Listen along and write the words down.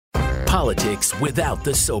Politics without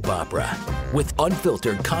the soap opera, with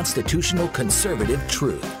unfiltered constitutional conservative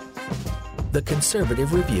truth. The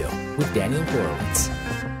Conservative Review with Daniel Horowitz.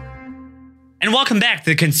 And welcome back to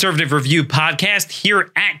the Conservative Review podcast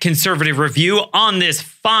here at Conservative Review on this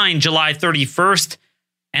fine July 31st.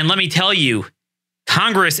 And let me tell you,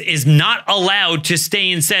 Congress is not allowed to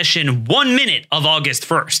stay in session 1 minute of August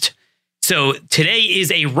 1st. So today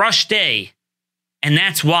is a rush day. And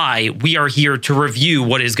that's why we are here to review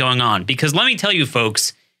what is going on. Because let me tell you,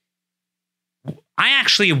 folks, I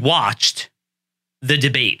actually watched the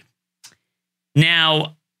debate.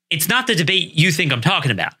 Now, it's not the debate you think I'm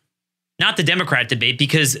talking about. Not the Democrat debate,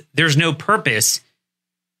 because there's no purpose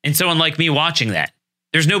in someone like me watching that.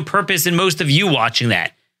 There's no purpose in most of you watching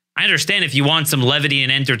that. I understand if you want some levity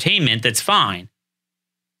and entertainment, that's fine.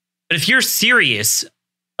 But if you're serious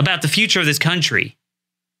about the future of this country,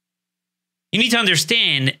 you need to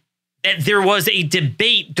understand that there was a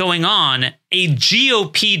debate going on, a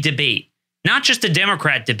GOP debate, not just a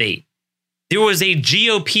Democrat debate. There was a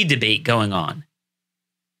GOP debate going on.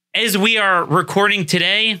 As we are recording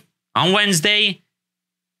today, on Wednesday,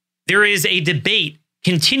 there is a debate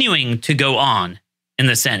continuing to go on in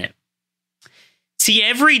the Senate. See,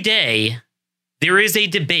 every day there is a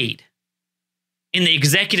debate in the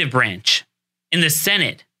executive branch, in the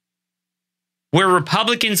Senate, where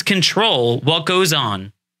Republicans control what goes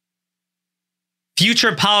on.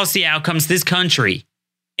 Future policy outcomes this country,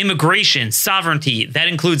 immigration, sovereignty, that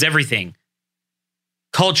includes everything.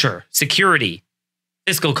 Culture, security,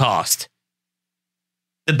 fiscal cost,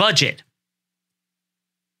 the budget.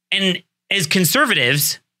 And as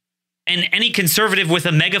conservatives, and any conservative with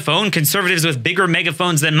a megaphone, conservatives with bigger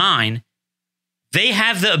megaphones than mine, they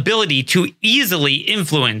have the ability to easily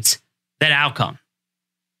influence that outcome.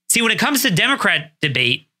 See, when it comes to Democrat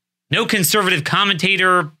debate, no conservative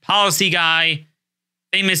commentator, policy guy,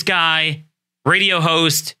 famous guy, radio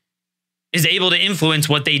host is able to influence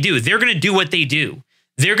what they do. They're going to do what they do.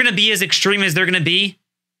 They're going to be as extreme as they're going to be.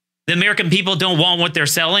 The American people don't want what they're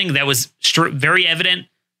selling. That was very evident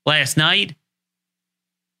last night.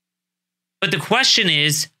 But the question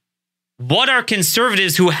is, what are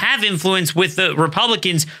conservatives who have influence with the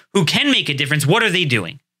Republicans who can make a difference? What are they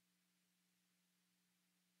doing?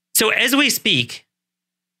 So as we speak,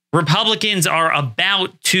 Republicans are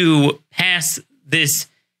about to pass this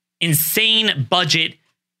insane budget,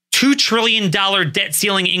 $2 trillion debt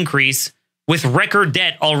ceiling increase with record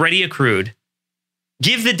debt already accrued.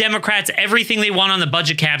 Give the Democrats everything they want on the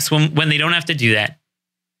budget caps when they don't have to do that.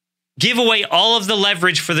 Give away all of the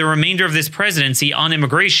leverage for the remainder of this presidency on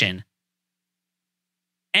immigration.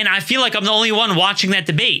 And I feel like I'm the only one watching that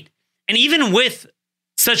debate. And even with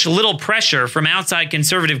such little pressure from outside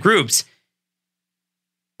conservative groups,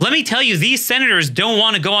 let me tell you, these senators don't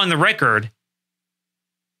want to go on the record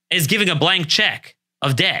as giving a blank check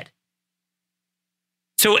of debt.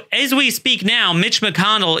 So as we speak now, Mitch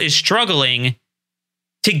McConnell is struggling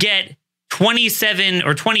to get 27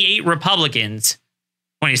 or 28 Republicans,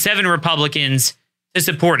 27 Republicans to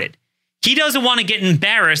support it. He doesn't want to get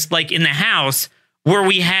embarrassed like in the House, where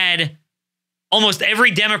we had almost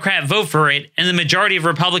every Democrat vote for it and the majority of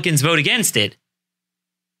Republicans vote against it.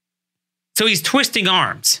 So he's twisting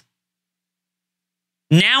arms.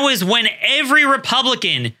 Now is when every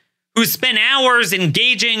Republican who spent hours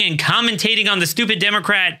engaging and commentating on the stupid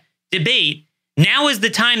Democrat debate, now is the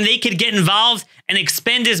time they could get involved and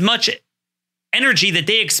expend as much energy that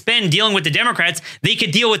they expend dealing with the Democrats. They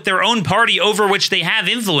could deal with their own party over which they have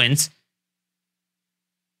influence.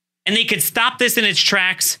 And they could stop this in its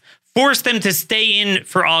tracks, force them to stay in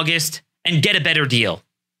for August, and get a better deal.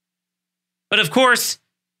 But of course,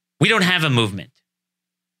 we don't have a movement.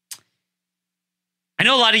 I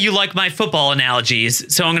know a lot of you like my football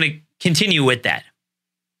analogies, so I'm going to continue with that.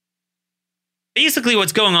 Basically,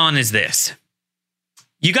 what's going on is this.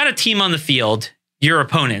 You got a team on the field, your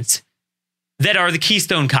opponents, that are the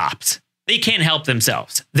Keystone Cops. They can't help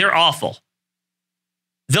themselves. They're awful.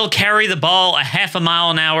 They'll carry the ball a half a mile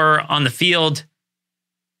an hour on the field.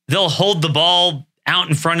 They'll hold the ball out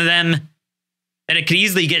in front of them that it could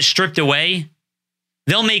easily get stripped away.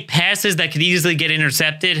 They'll make passes that could easily get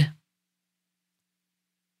intercepted.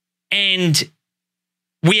 And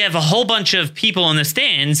we have a whole bunch of people in the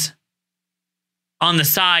stands on the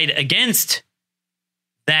side against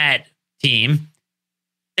that team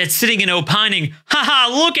that's sitting and opining,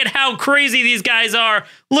 haha, look at how crazy these guys are.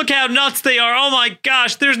 Look how nuts they are. Oh my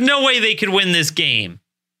gosh, there's no way they could win this game.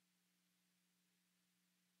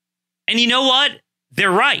 And you know what?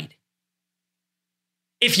 They're right.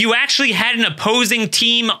 If you actually had an opposing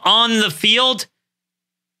team on the field,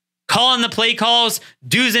 calling the play calls,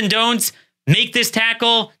 do's and don'ts, make this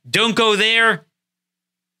tackle, don't go there,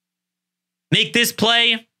 make this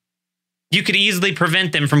play, you could easily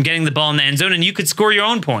prevent them from getting the ball in the end zone, and you could score your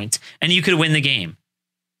own points, and you could win the game.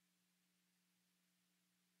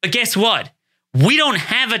 But guess what? We don't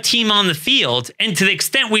have a team on the field, and to the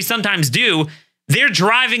extent we sometimes do, they're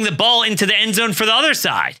driving the ball into the end zone for the other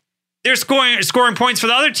side. They're scoring points for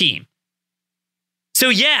the other team. So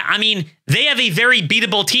yeah, I mean, they have a very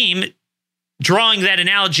beatable team, drawing that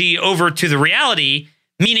analogy over to the reality,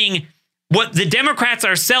 meaning what the Democrats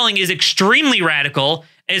are selling is extremely radical,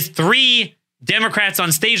 as 3 Democrats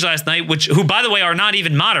on stage last night, who, by the way, are not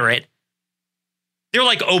even moderate. They're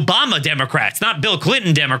like Obama Democrats, not Bill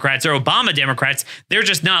Clinton Democrats or Obama Democrats. They're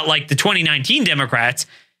just not like the 2019 Democrats.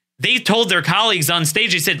 They told their colleagues on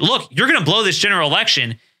stage, they said, look, you're going to blow this general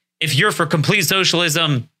election if you're for complete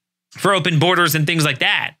socialism, for open borders and things like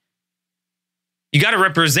that. You got to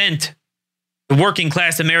represent the working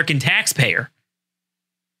class American taxpayer.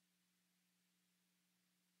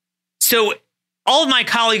 So all of my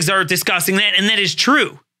colleagues are discussing that, and that is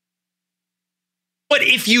true. But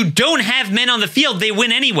if you don't have men on the field, they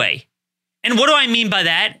win anyway. And what do I mean by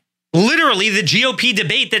that? Literally the GOP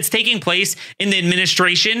debate that's taking place in the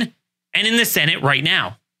administration and in the Senate right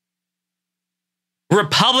now.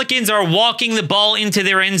 Republicans are walking the ball into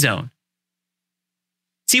their end zone.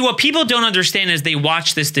 See, what people don't understand as they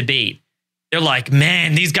watch this debate, they're like,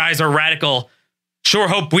 man, these guys are radical. Sure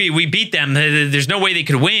hope we beat them. There's no way they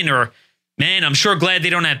could win. Or, man, I'm sure glad they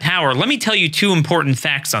don't have power. Let me tell you 2 important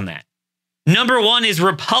facts on that. Number 1 is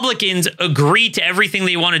Republicans agree to everything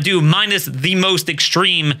they want to do, minus the most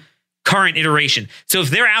extreme current iteration. So if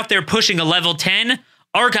they're out there pushing a level 10,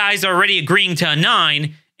 our guys are already agreeing to a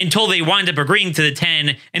 9 until they wind up agreeing to the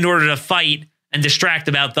 10 in order to fight and distract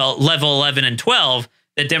about the level 11 and 12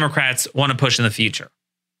 that Democrats want to push in the future.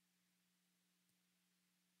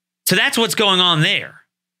 So that's what's going on there.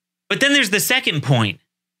 But then there's the second point,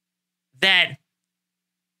 that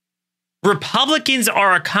Republicans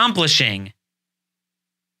are accomplishing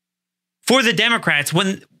for the Democrats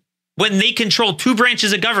when they control 2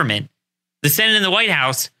 branches of government, the Senate and the White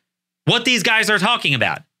House, what these guys are talking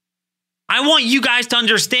about. I want you guys to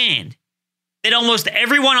understand that almost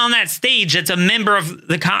everyone on that stage that's a member of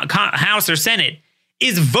the House or Senate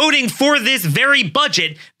is voting for this very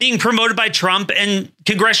budget being promoted by Trump and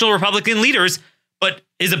congressional Republican leaders, but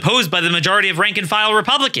is opposed by the majority of rank and file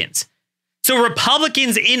Republicans. So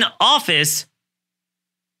Republicans in office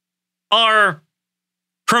are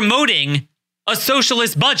promoting a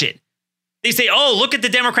socialist budget. They say, oh, look at the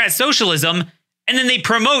Democrat socialism, and then they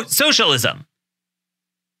promote socialism.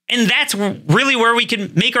 And that's really where we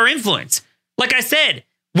can make our influence. Like I said,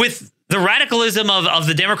 with the radicalism of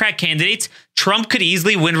the Democrat candidates, Trump could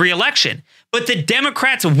easily win re-election. But the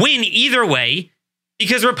Democrats win either way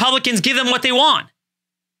because Republicans give them what they want.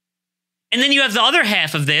 And then you have the other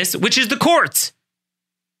half of this, which is the courts.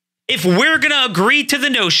 If we're going to agree to the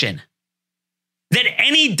notion that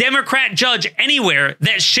any Democrat judge anywhere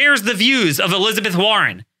that shares the views of Elizabeth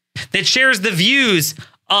Warren, that shares the views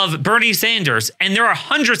of Bernie Sanders, and there are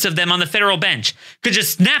hundreds of them on the federal bench, could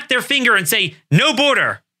just snap their finger and say, no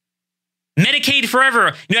border, Medicaid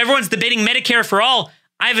forever. You know, everyone's debating Medicare for all.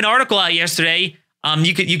 I have an article out yesterday.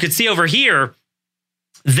 You could see over here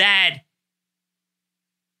that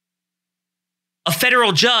a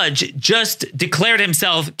federal judge just declared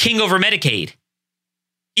himself king over Medicaid.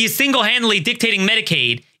 He is single-handedly dictating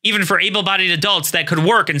Medicaid, even for able-bodied adults that could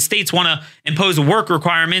work, and states want to impose work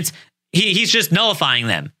requirements. He's just nullifying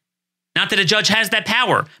them. Not that a judge has that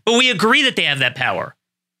power, but we agree that they have that power.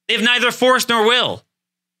 They have neither force nor will,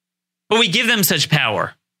 but we give them such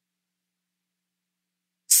power.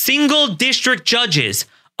 Single district judges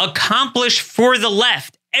accomplish for the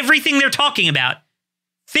left everything they're talking about.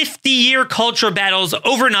 50-year culture battles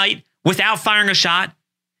overnight without firing a shot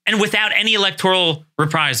and without any electoral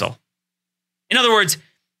reprisal. In other words,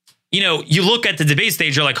 you know, you look at the debate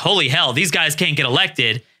stage, you're like, holy hell, these guys can't get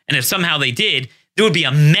elected. And if somehow they did, there would be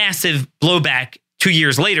a massive blowback 2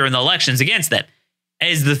 years later in the elections against them,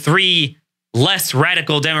 as the 3 less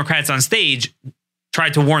radical Democrats on stage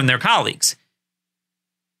tried to warn their colleagues.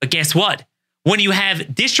 But guess what? When you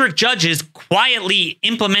have district judges quietly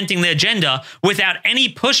implementing the agenda without any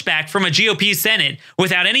pushback from a GOP Senate,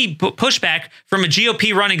 without any pushback from a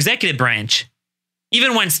GOP-run executive branch,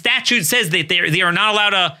 even when statute says that they are not allowed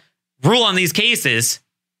to rule on these cases,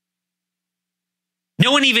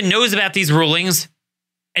 no one even knows about these rulings.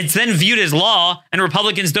 It's then viewed as law, and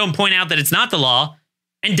Republicans don't point out that it's not the law,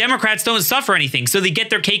 and Democrats don't suffer anything, so they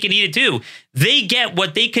get their cake and eat it too. They get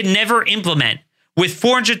what they could never implement. With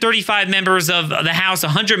 435 members of the House,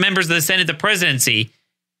 100 members of the Senate, the presidency,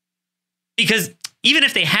 Because even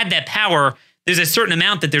if they had that power, there's a certain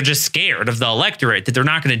amount that they're just scared of the electorate that they're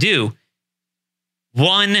not going to do.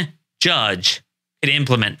 One judge could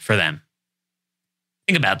implement for them.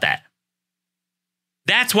 Think about that.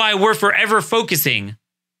 That's why we're forever focusing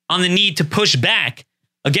on the need to push back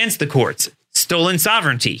against the courts. Stolen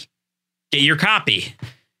sovereignty. Get your copy.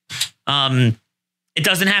 It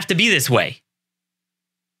doesn't have to be this way.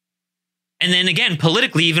 And then again,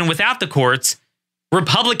 politically, even without the courts,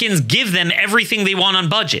 Republicans give them everything they want on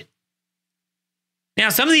budget. Now,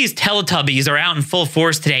 some of these Teletubbies are out in full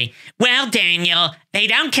force today. Well, Daniel, they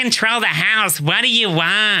don't control the House. What do you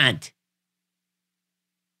want?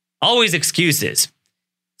 Always excuses.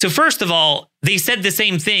 So first of all, they said the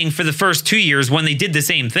same thing for the first 2 years when they did the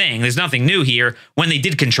same thing. There's nothing new here when they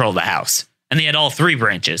did control the House. And they had all three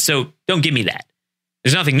branches. So don't give me that.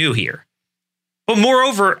 There's nothing new here. But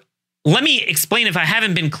moreover, let me explain, if I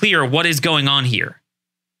haven't been clear, what is going on here.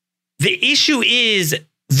 The issue is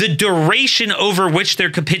the duration over which they're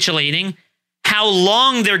capitulating, how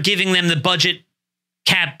long they're giving them the budget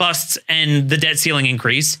cap busts and the debt ceiling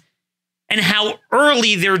increase, and how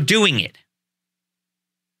early they're doing it.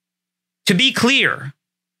 To be clear,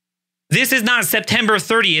 this is not September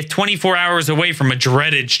 30th, 24 hours away from a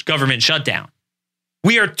dreaded government shutdown.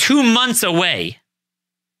 We are 2 months away.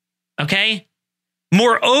 Okay?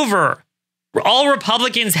 Moreover, all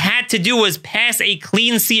Republicans had to do was pass a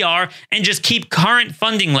clean CR and just keep current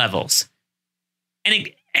funding levels. And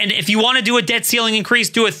if you want to do a debt ceiling increase,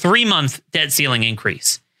 do a 3-month debt ceiling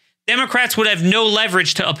increase. Democrats would have no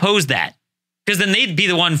leverage to oppose that because then they'd be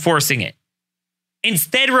the one forcing it.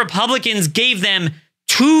 Instead, Republicans gave them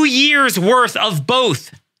 2 years worth of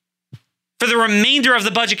both for the remainder of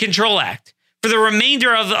the Budget Control Act, for the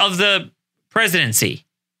remainder of the presidency.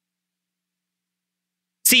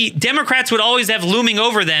 See, Democrats would always have looming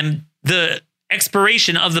over them the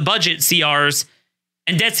expiration of the budget CRs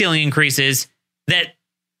and debt ceiling increases that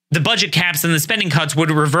the budget caps and the spending cuts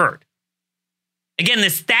would revert. Again, the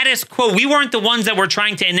status quo, we weren't the ones that were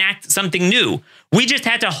trying to enact something new. We just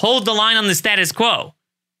had to hold the line on the status quo.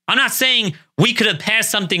 I'm not saying we could have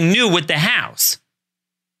passed something new with the House.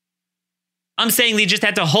 I'm saying they just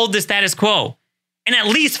had to hold the status quo and at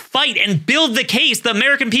least fight and build the case the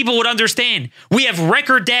American people would understand. We have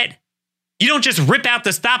record debt. You don't just rip out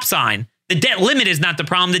the stop sign. The debt limit is not the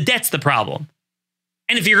problem. The debt's the problem.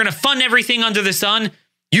 And if you're going to fund everything under the sun,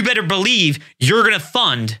 you better believe you're going to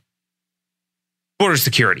fund border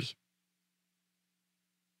security.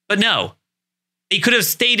 But no, they could have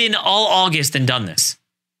stayed in all August and done this.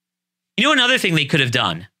 You know another thing they could have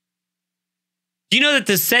done? Do you know that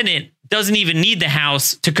the Senate doesn't even need the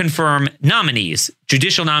House to confirm nominees,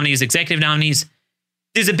 judicial nominees, executive nominees?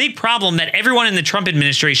 There's a big problem that everyone in the Trump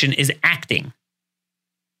administration is acting.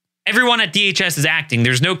 Everyone at DHS is acting.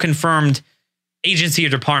 There's no confirmed agency or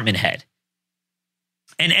department head.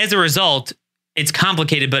 And as a result, it's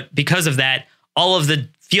complicated. But because of that, all of the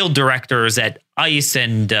field directors at ICE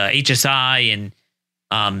and HSI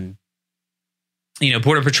and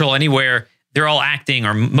Border Patrol anywhere, they're all acting,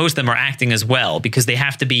 or most of them are acting as well, because they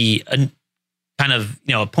have to be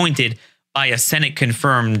appointed by a Senate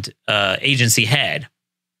confirmed agency head.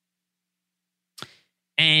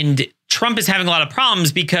 And Trump is having a lot of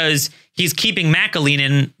problems because he's keeping McAleen,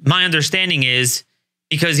 and my understanding is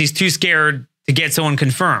because he's too scared to get someone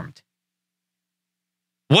confirmed.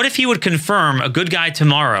 What if he would confirm a good guy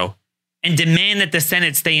tomorrow and demand that the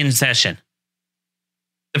Senate stay in session?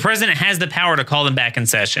 The president has the power to call them back in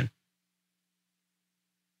session.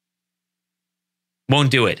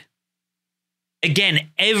 Won't do it. Again,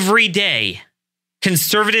 every day,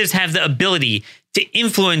 conservatives have the ability to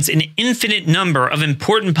influence an infinite number of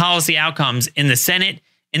important policy outcomes in the Senate,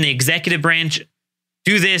 in the executive branch.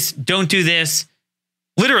 Do this, don't do this.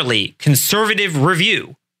 Literally, conservative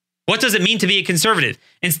review. What does it mean to be a conservative?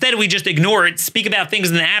 Instead, we just ignore it, speak about things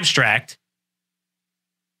in the abstract,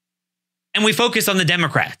 and we focus on the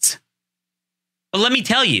Democrats. But let me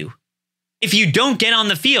tell you, if you don't get on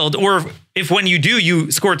the field, or if when you do,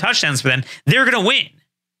 you score touchdowns for them, they're going to win.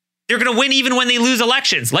 They're going to win even when they lose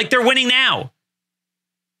elections, like they're winning now.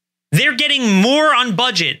 They're getting more on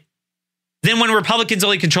budget than when Republicans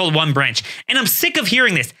only controlled one branch. And I'm sick of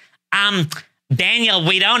hearing this. Daniel,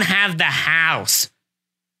 we don't have the House.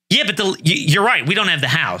 Yeah, but you're right. We don't have the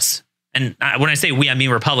House. And when I say we, I mean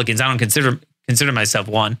Republicans. I don't consider myself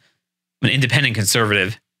one. I'm an independent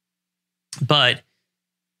conservative. But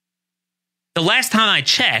the last time I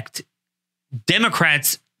checked,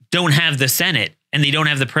 Democrats don't have the Senate and they don't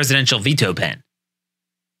have the presidential veto pen.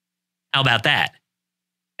 How about that?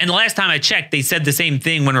 And the last time I checked, they said the same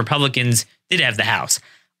thing when Republicans did have the House.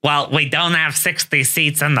 Well, we don't have 60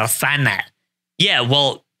 seats in the Senate. Yeah,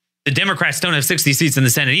 well, the Democrats don't have 60 seats in the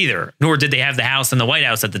Senate either, nor did they have the House and the White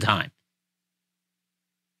House at the time.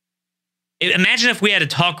 Imagine if we had a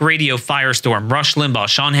talk radio firestorm, Rush Limbaugh,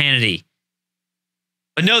 Sean Hannity.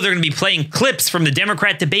 But no, they're going to be playing clips from the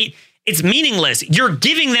Democrat debate. It's meaningless. You're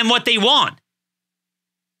giving them what they want.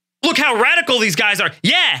 Look how radical these guys are.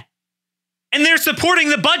 Yeah. And they're supporting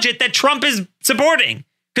the budget that Trump is supporting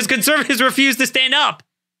because conservatives refuse to stand up.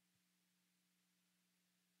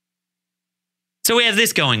 So we have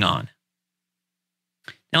this going on.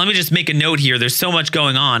 Now, let me just make a note here. There's so much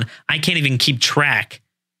going on. I can't even keep track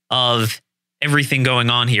of everything going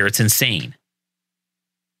on here. It's insane.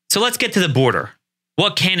 So let's get to the border.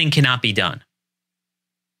 What can and cannot be done?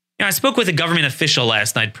 I spoke with a government official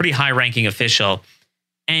last night, pretty high-ranking official.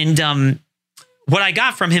 And what I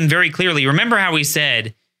got from him very clearly, remember how he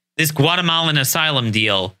said this Guatemalan asylum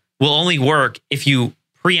deal will only work if you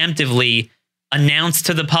preemptively announce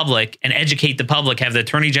to the public and educate the public, have the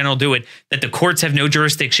attorney general do it, that the courts have no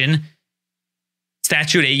jurisdiction.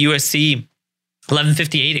 Statute 8 USC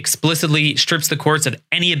 1158 explicitly strips the courts of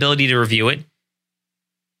any ability to review it.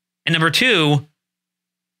 And number two,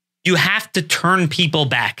 you have to turn people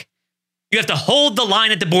back. You have to hold the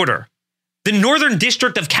line at the border. The Northern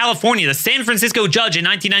District of California, the San Francisco judge in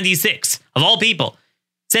 1996, of all people,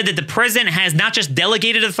 said that the president has not just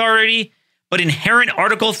delegated authority, but inherent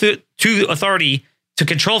Article 2 authority to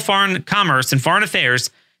control foreign commerce and foreign affairs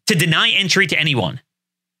to deny entry to anyone.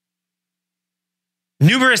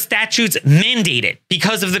 Numerous statutes mandate it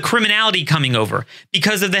because of the criminality coming over,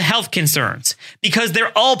 because of the health concerns, because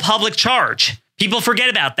they're all public charge. People forget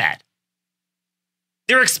about that.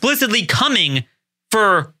 They're explicitly coming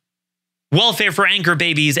for welfare for anchor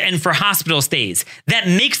babies and for hospital stays. That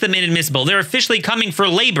makes them inadmissible. They're officially coming for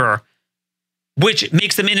labor, which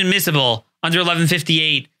makes them inadmissible under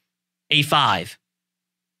 1158 A5.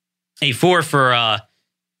 A4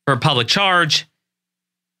 for public charge.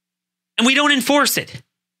 And we don't enforce it.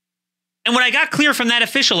 And what I got clear from that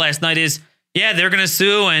official last night is, yeah, they're going to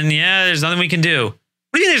sue, and yeah, there's nothing we can do. What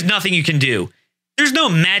do you mean there's nothing you can do? There's no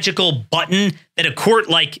magical button that a court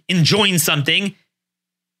enjoins something.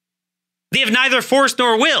 They have neither force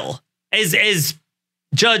nor will. As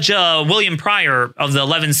Judge William Pryor of the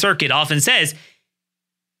 11th Circuit often says,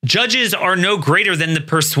 judges are no greater than the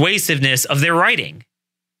persuasiveness of their writing.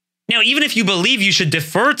 Now, even if you believe you should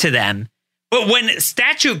defer to them, but when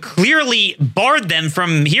statute clearly barred them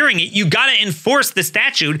from hearing it, you got to enforce the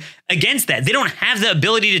statute against that. They don't have the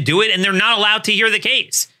ability to do it, and they're not allowed to hear the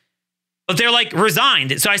case. But they're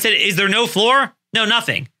resigned. So I said, is there no floor? No,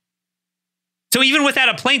 nothing. So even without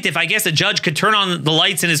a plaintiff, I guess a judge could turn on the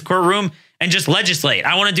lights in his courtroom and just legislate.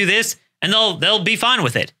 I want to do this, and they'll be fine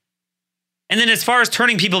with it. And then as far as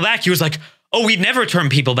turning people back, he was like, oh, we'd never turn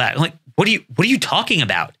people back. I'm like, what are you talking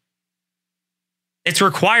about? It's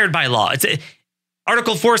required by law. It's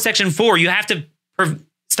Article 4, Section 4. You have to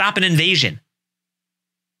stop an invasion.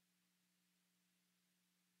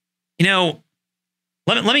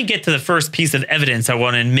 Let me get to the first piece of evidence I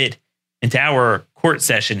want to admit into our court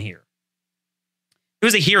session here. There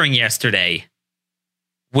was a hearing yesterday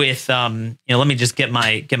with, let me just get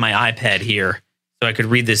my iPad here so I could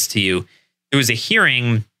read this to you. There was a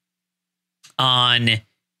hearing on,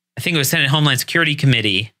 I think it was Senate Homeland Security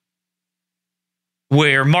Committee,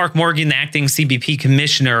 where Mark Morgan, the acting CBP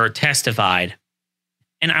commissioner, testified.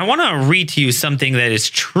 And I want to read to you something that is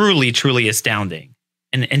truly, truly astounding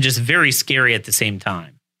and just very scary at the same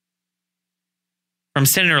time. From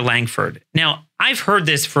Senator Langford. Now, I've heard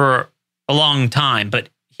this for a long time, but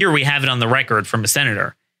here we have it on the record from a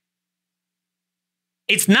senator.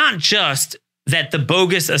 It's not just that the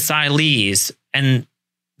bogus asylees and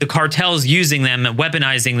the cartels using them and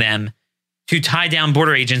weaponizing them to tie down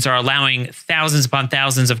border agents are allowing thousands upon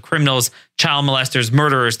thousands of criminals, child molesters,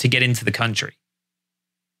 murderers to get into the country.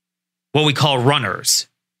 What we call runners,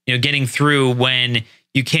 getting through when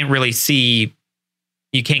you can't really see,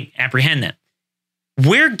 you can't apprehend them.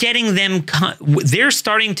 We're getting them, they're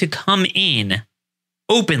starting to come in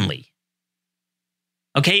openly.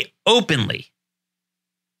 Okay, openly.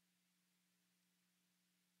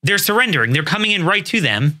 They're surrendering. They're coming in right to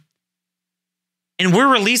them. And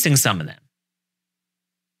we're releasing some of them.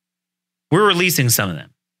 We're releasing some of them.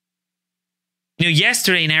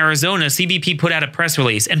 Yesterday in Arizona, CBP put out a press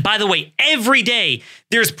release. And by the way, every day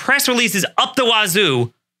there's press releases up the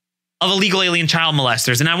wazoo of illegal alien child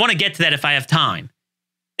molesters. And I want to get to that if I have time.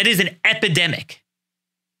 It is an epidemic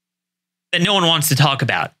that no one wants to talk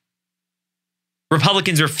about.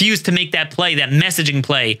 Republicans refuse to make that play, that messaging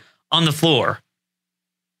play on the floor.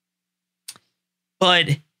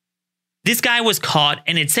 But this guy was caught,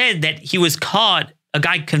 and it said that he was caught, a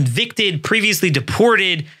guy convicted, previously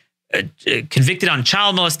deported, convicted on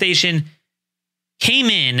child molestation, came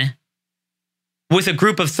in with a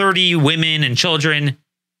group of 30 women and children.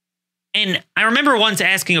 And I remember once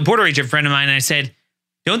asking a border agent friend of mine, and I said,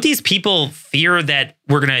 don't these people fear that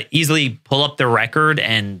we're going to easily pull up their record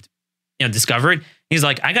and discover it? He's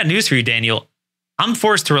like, I got news for you, Daniel. I'm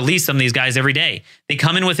forced to release some of these guys every day. They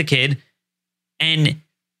come in with a kid. And,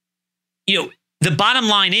 the bottom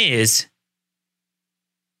line is,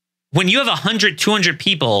 when you have 100, 200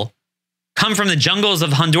 people come from the jungles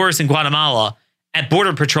of Honduras and Guatemala at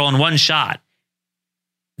Border Patrol in one shot,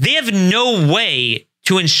 they have no way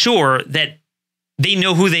to ensure that they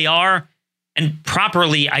know who they are and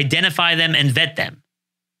properly identify them and vet them.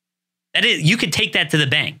 That is, you could take that to the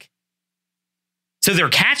bank. So they're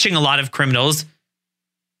catching a lot of criminals,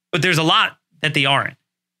 but there's a lot that they aren't.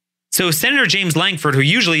 So Senator James Lankford, who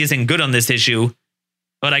usually isn't good on this issue,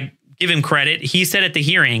 but I give him credit, he said at the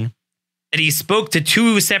hearing that he spoke to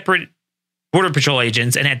two separate Border Patrol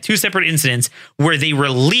agents and had two separate incidents where they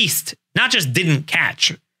released, not just didn't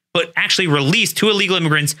catch, but actually released two illegal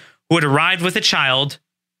immigrants who had arrived with a child,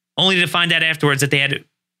 only to find out afterwards that they had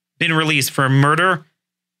been released for murder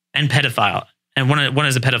and pedophile, and one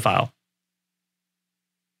is a pedophile.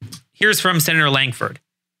 Here's from Senator Lankford.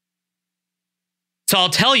 So I'll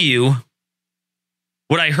tell you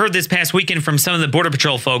what I heard this past weekend from some of the Border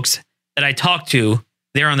Patrol folks that I talked to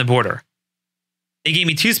there on the border. They gave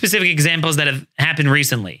me two specific examples that have happened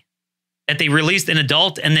recently. That they released an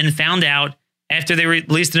adult and then found out after they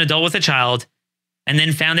released an adult with a child, and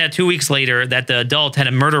then found out 2 weeks later that the adult had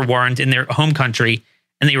a murder warrant in their home country,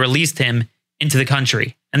 and they released him into the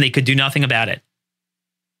country, and they could do nothing about it.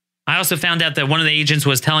 I also found out that one of the agents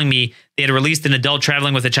was telling me they had released an adult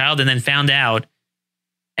traveling with a child, and then found out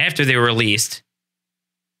after they were released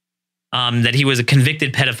that he was a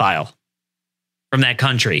convicted pedophile from that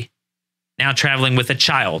country, now traveling with a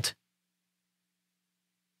child.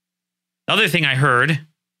 The other thing I heard,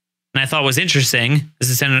 and I thought was interesting, this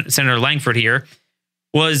is Senator Lankford here,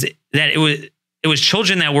 was that it was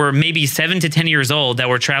children that were maybe 7 to 10 years old that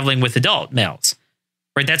were traveling with adult males.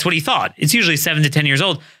 Right? That's what he thought. It's usually 7 to 10 years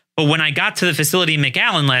old. But when I got to the facility in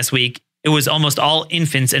McAllen last week, it was almost all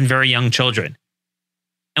infants and very young children.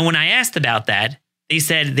 And when I asked about that, they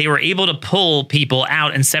said they were able to pull people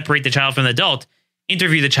out and separate the child from the adult,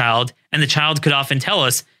 interview the child, and the child could often tell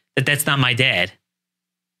us that that's not my dad.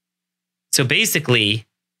 So basically,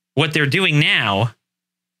 what they're doing now,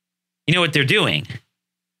 you know what they're doing?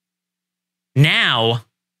 Now,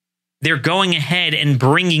 they're going ahead and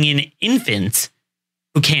bringing in infants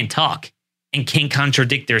who can't talk and can't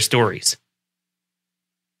contradict their stories.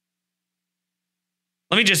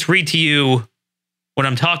 Let me just read to you what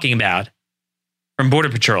I'm talking about from Border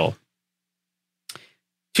Patrol.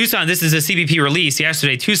 Tucson, this is a CBP release.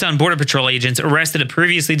 Yesterday, Tucson Border Patrol agents arrested a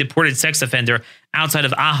previously deported sex offender outside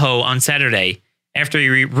of Ajo on Saturday after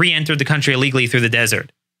he re-entered the country illegally through the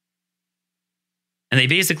desert. And they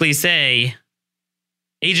basically say,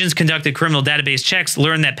 agents conducted criminal database checks,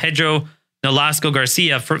 learned that Pedro Nolasco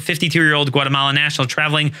Garcia, 52-year-old Guatemalan national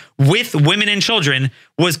traveling with women and children,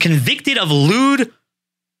 was convicted of lewd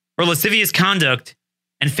or lascivious conduct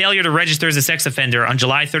and failure to register as a sex offender on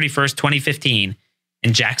July 31st, 2015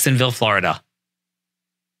 in Jacksonville, Florida.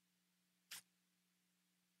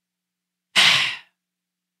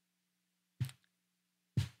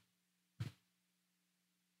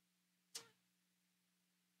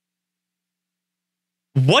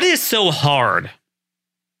 What is so hard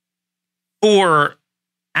for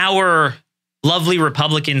our lovely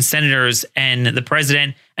Republican senators and the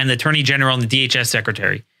president and the attorney general and the DHS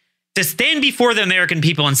secretary to stand before the American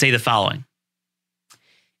people and say the following?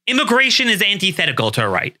 Immigration is antithetical to a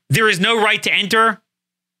right. There is no right to enter.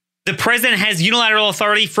 The president has unilateral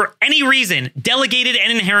authority for any reason, delegated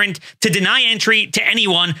and inherent, to deny entry to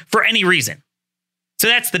anyone for any reason. So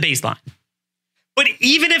that's the baseline. But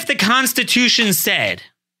even if the Constitution said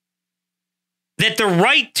that the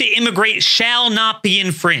right to immigrate shall not be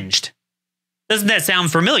infringed, doesn't that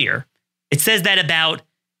sound familiar? It says that about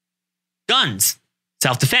guns,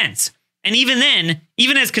 self-defense. And even then,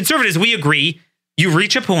 even as conservatives, we agree you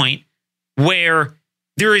reach a point where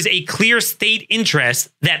there is a clear state interest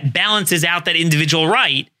that balances out that individual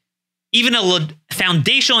right, even a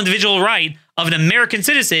foundational individual right of an American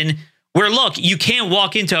citizen, where, look, you can't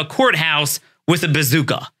walk into a courthouse with a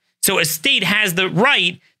bazooka. So a state has the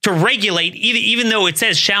right to regulate, even though it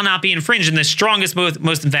says shall not be infringed in the strongest,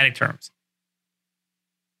 most emphatic terms.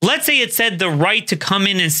 Let's say it said the right to come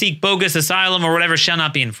in and seek bogus asylum or whatever shall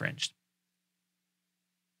not be infringed.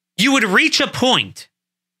 You would reach a point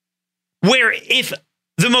where if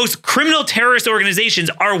the most criminal terrorist organizations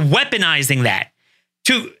are weaponizing that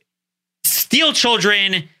to steal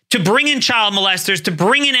children, to bring in child molesters, to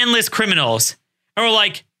bring in endless criminals, and we're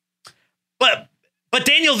like, but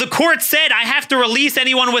Daniel, the court said I have to release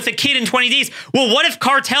anyone with a kid in 20 days. Well, what if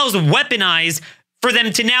cartels weaponize for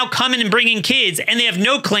them to now come in and bring in kids and they have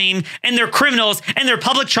no claim and they're criminals and they're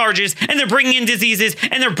public charges and they're bringing in diseases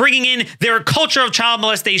and they're bringing in their culture of child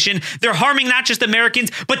molestation. They're harming not just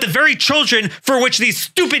Americans, but the very children for which these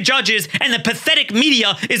stupid judges and the pathetic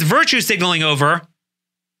media is virtue signaling over.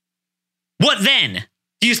 What then?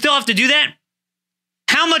 Do you still have to do that?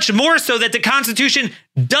 How much more so that the Constitution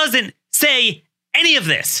doesn't say any of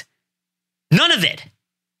this? None of it.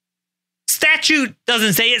 Statute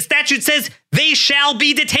doesn't say it. Statute says they shall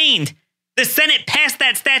be detained. The Senate passed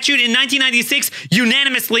that statute in 1996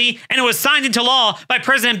 unanimously, and it was signed into law by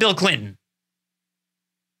President Bill Clinton.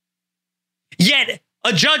 Yet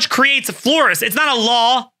a judge creates Flores. It's not a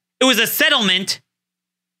law. It was a settlement.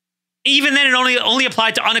 Even then, it only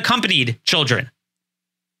applied to unaccompanied children.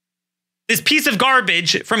 This piece of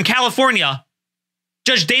garbage from California,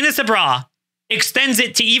 Judge Dana Sabra extends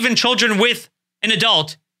it to even children with an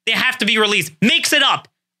adult. They have to be released. Makes it up.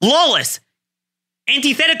 Lawless.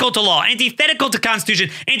 Antithetical to law. Antithetical to Constitution.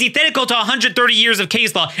 Antithetical to 130 years of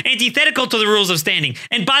case law. Antithetical to the rules of standing.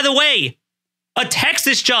 And by the way, a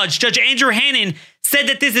Texas judge, Judge Andrew Hannon, said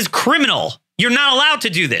that this is criminal. You're not allowed to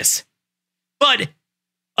do this. But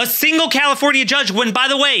a single California judge, when, by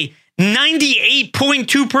the way,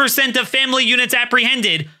 98.2% of family units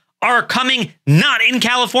apprehended are coming not in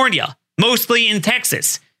California, mostly in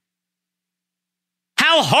Texas.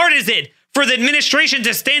 How hard is it for the administration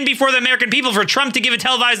to stand before the American people, for Trump to give a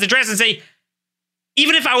televised address and say,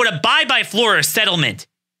 even if I would abide by Flores settlement,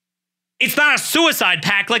 it's not a suicide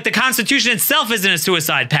pact like the Constitution itself isn't a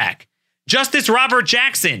suicide pact. Justice Robert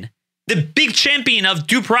Jackson, the big champion of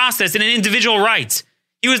due process and individual rights,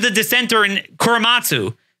 he was the dissenter in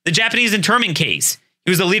Korematsu, the Japanese internment case.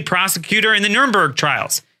 He was the lead prosecutor in the Nuremberg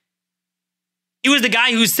trials. He was the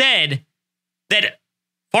guy who said that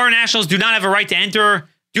foreign nationals do not have a right to enter,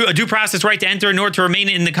 a due process right to enter, nor to remain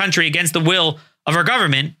in the country against the will of our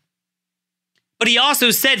government. But he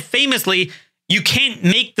also said famously, you can't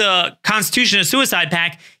make the Constitution a suicide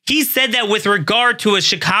pact. He said that with regard to a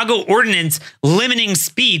Chicago ordinance limiting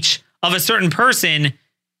speech of a certain person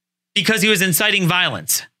because he was inciting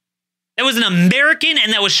violence. That was an American,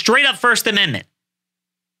 and that was straight up First Amendment.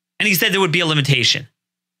 And he said there would be a limitation.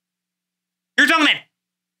 You're talking about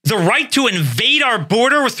the right to invade our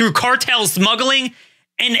border through cartel smuggling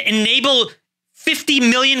and enable 50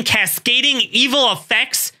 million cascading evil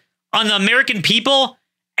effects on the American people.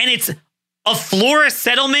 And it's a Flores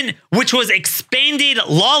settlement, which was expanded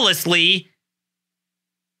lawlessly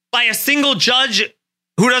by a single judge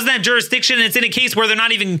who doesn't have jurisdiction. And it's in a case where they're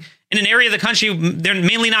not even in an area of the country, they're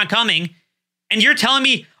mainly not coming. And you're telling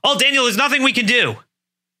me, oh, Daniel, there's nothing we can do.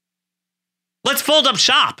 Let's fold up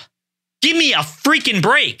shop. Give me a freaking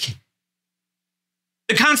break.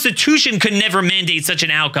 The Constitution could never mandate such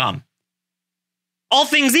an outcome. All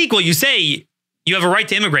things equal, you say you have a right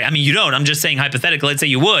to immigrate. I mean, you don't. I'm just saying hypothetically, let's say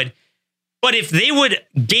you would. But if they would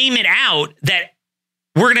game it out that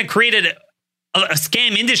we're going to create a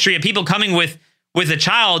scam industry of people coming with a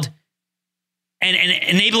child and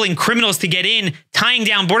enabling criminals to get in, tying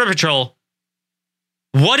down Border Patrol,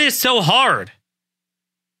 what is so hard?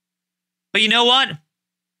 But you know what?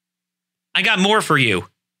 I got more for you.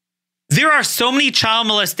 There are so many child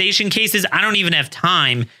molestation cases, I don't even have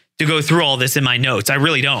time to go through all this in my notes. I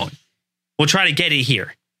really don't. We'll try to get it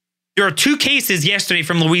here. There are 2 cases yesterday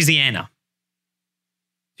from Louisiana.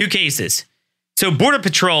 2 cases. So Border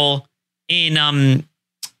Patrol in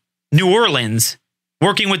New Orleans,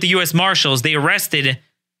 working with the U.S. Marshals, they arrested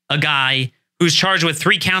a guy who's charged with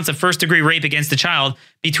 3 counts of first-degree rape against a child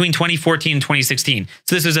between 2014 and 2016.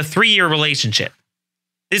 So this was a 3-year relationship.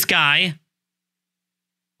 This guy,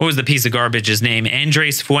 what was the piece of garbage's name?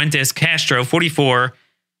 Andres Fuentes Castro, 44.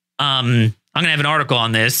 I'm going to have an article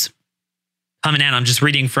on this coming out. I'm just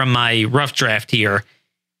reading from my rough draft here.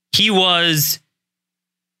 He was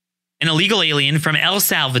an illegal alien from El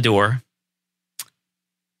Salvador.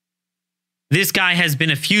 This guy has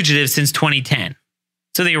been a fugitive since 2010.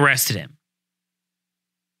 So they arrested him.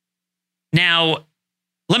 Now,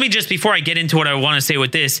 let me just, before I get into what I want to say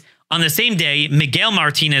with this, on the same day, Miguel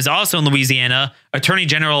Martinez, also in Louisiana, Attorney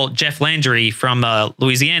General Jeff Landry from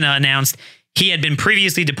Louisiana announced he had been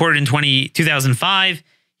previously deported in 2005.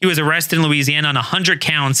 He was arrested in Louisiana on 100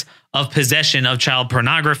 counts of possession of child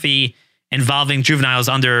pornography involving juveniles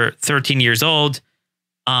under 13 years old.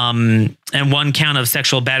 and 1 count of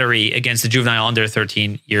sexual battery against a juvenile under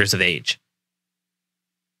 13 years of age.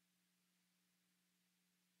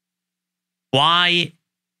 Why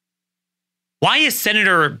is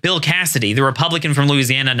Senator Bill Cassidy, the Republican from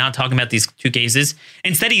Louisiana, not talking about these 2 cases?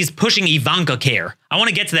 Instead, he's pushing Ivanka Care. I want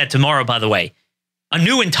to get to that tomorrow, by the way. A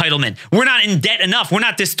new entitlement. We're not in debt enough. We're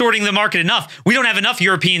not distorting the market enough. We don't have enough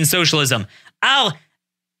European socialism. Oh,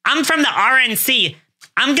 I'm from the RNC.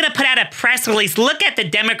 I'm going to put out a press release. Look at the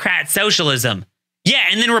Democrat socialism. Yeah,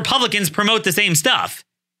 and then Republicans promote the same stuff.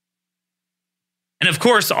 And of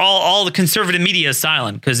course, all the conservative media is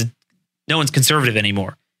silent because no one's conservative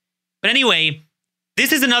anymore. But anyway,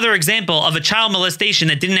 this is another example of a child molestation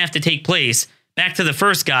that didn't have to take place. Back to the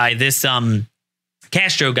first guy, this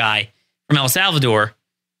Castro guy from El Salvador.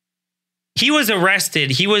 He was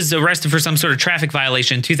arrested. He was arrested for some sort of traffic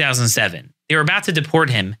violation in 2007. They were about to deport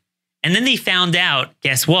him. And then they found out,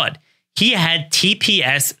 guess what? He had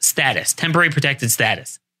TPS status, temporary protected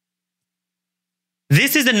status.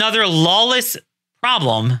 This is another lawless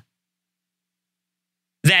problem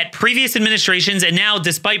that previous administrations, and now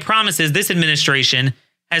despite promises, this administration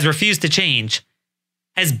has refused to change,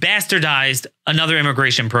 has bastardized another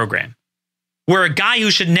immigration program where a guy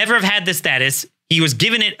who should never have had the status, he was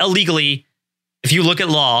given it illegally. If you look at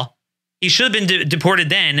law, he should have been deported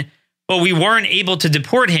then, but we weren't able to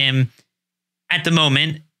deport him at the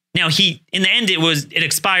moment. Now, in the end, it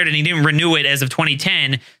expired and he didn't renew it as of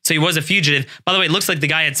 2010. So he was a fugitive. By the way, it looks like the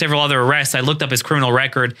guy had several other arrests. I looked up his criminal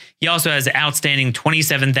record. He also has outstanding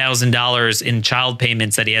 $27,000 in child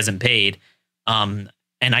payments that he hasn't paid. And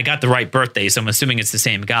I got the right birthday, so I'm assuming it's the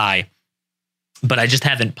same guy. But I just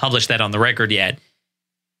haven't published that on the record yet.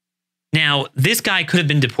 Now, this guy could have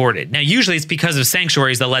been deported. Now, usually it's because of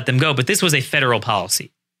sanctuaries that let them go, but this was a federal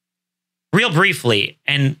policy. Real briefly,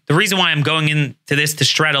 and the reason why I'm going into this to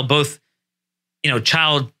straddle both,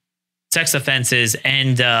 child sex offenses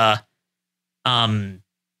and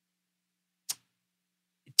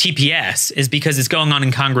TPS is because it's going on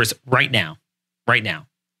in Congress right now.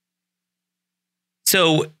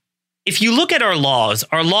 So if you look at our laws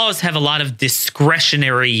have a lot of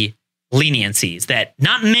discretionary leniencies that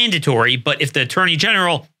not mandatory, but if the Attorney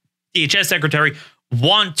General, DHS Secretary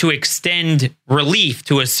want to extend relief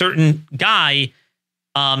to a certain guy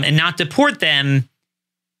and not deport them,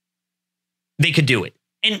 they could do it.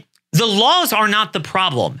 And the laws are not the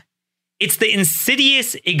problem. It's the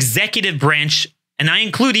insidious executive branch, and I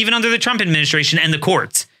include even under the Trump administration and the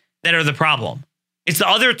courts, that are the problem. It's the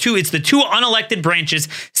other two. It's the 2 unelected branches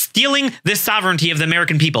stealing the sovereignty of the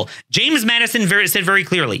American people. James Madison said very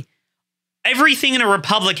clearly, everything in a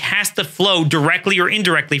republic has to flow directly or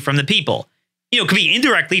indirectly from the people. It could be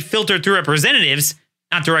indirectly filtered through representatives,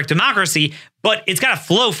 not direct democracy, but it's got to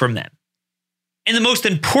flow from them. And the most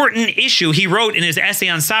important issue he wrote in his essay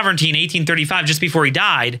on sovereignty in 1835, just before he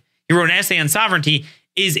died, he wrote an essay on sovereignty,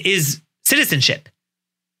 is citizenship.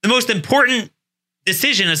 The most important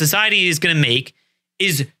decision a society is going to make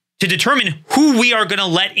is to determine who we are going to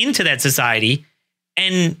let into that society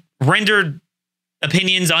and render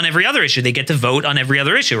opinions on every other issue. They get to vote on every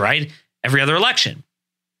other issue, right? Every other election.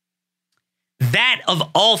 That, of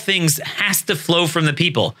all things, has to flow from the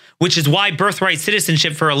people, which is why birthright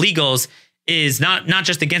citizenship for illegals is not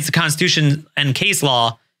just against the Constitution and case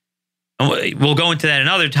law. We'll go into that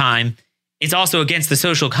another time. It's also against the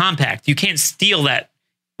social compact. You can't steal that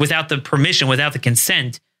without the permission, without the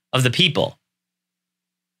consent of the people.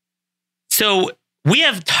 So we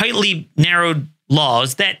have tightly narrowed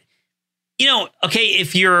laws that,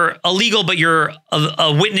 if you're illegal, but you're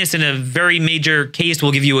a witness in a very major case,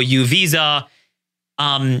 we'll give you a U visa.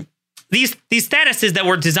 These statuses that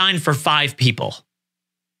were designed for 5 people.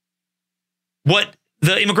 What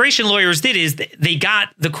the immigration lawyers did is they got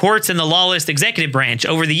the courts and the lawless executive branch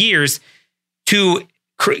over the years to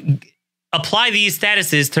apply these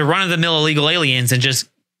statuses to run-of-the-mill illegal aliens and just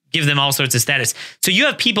give them all sorts of status. So you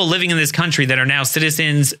have people living in this country that are now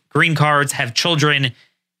citizens, green cards, have children.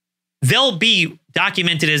 They'll be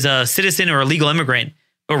documented as a citizen or a legal immigrant,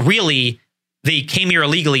 but really they came here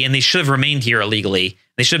illegally and they should have remained here illegally.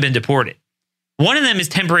 They should have been deported. One of them is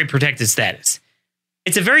temporary protected status.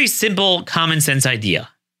 It's a very simple, common sense idea.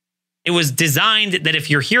 It was designed that if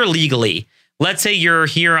you're here legally, let's say you're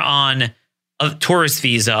here on a tourist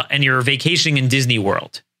visa and you're vacationing in Disney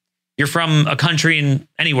World. You're from a country in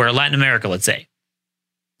anywhere, Latin America, let's say.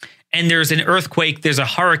 And there's an earthquake, there's a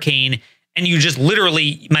hurricane, and you just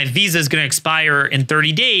literally, my visa is going to expire in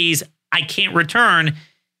 30 days. I can't return.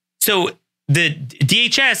 So the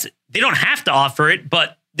DHS, they don't have to offer it,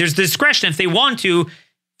 but there's discretion. If they want to,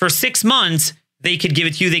 for 6 months, they could give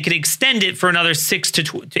it to you. They could extend it for another 6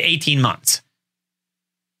 to 18 months.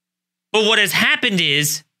 But what has happened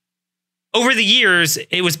is, over the years,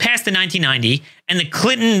 it was passed in 1990, and the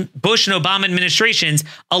Clinton, Bush, and Obama administrations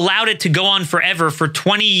allowed it to go on forever for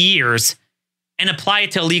 20 years and apply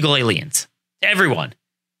it to illegal aliens, to everyone.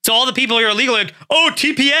 So all the people who are illegal are like, oh,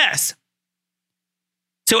 TPS.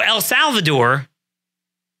 So El Salvador,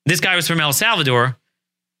 this guy was from El Salvador.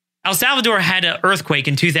 El Salvador had an earthquake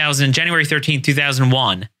in January 13th,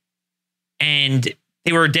 2001, and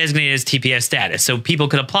they were designated as TPS status. So people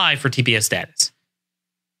could apply for TPS status.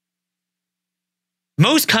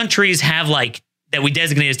 Most countries have that we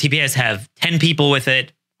designate as TPS have 10 people with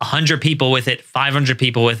it, 100 people with it, 500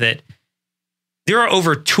 people with it. There are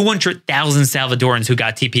over 200,000 Salvadorans who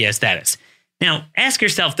got TPS status. Now, ask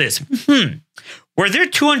yourself this. Were there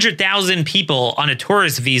 200,000 people on a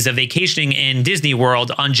tourist visa vacationing in Disney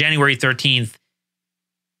World on January 13th,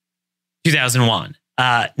 2001?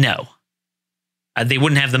 No. They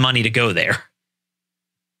wouldn't have the money to go there.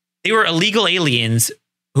 They were illegal aliens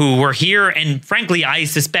who were here, and frankly, I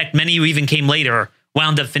suspect many who even came later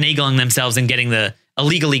wound up finagling themselves and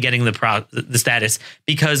illegally getting the status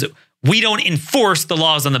because we don't enforce the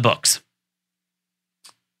laws on the books.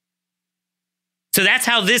 So that's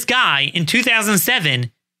how this guy in 2007,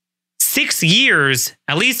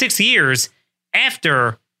 at least 6 years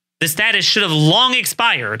after the status should have long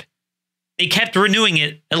expired, they kept renewing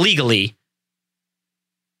it illegally.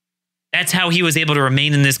 That's how he was able to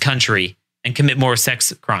remain in this country and commit more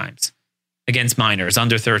sex crimes against minors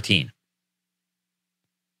under 13.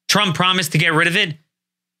 Trump promised to get rid of it,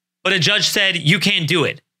 but a judge said, you can't do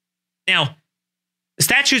it. Now, the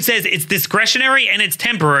statute says it's discretionary and it's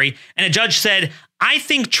temporary, and a judge said, I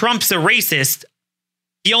think Trump's a racist.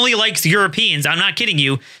 He only likes Europeans. I'm not kidding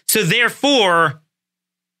you. So therefore,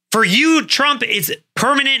 for you, Trump, it's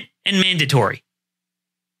permanent and mandatory.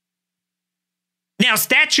 Now,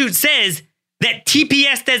 statute says that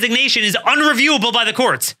TPS designation is unreviewable by the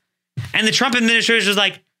courts. And the Trump administration was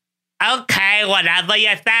like, okay, whatever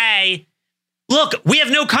you say. Look, we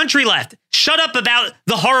have no country left. Shut up about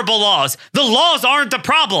the horrible laws. The laws aren't the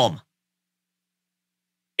problem.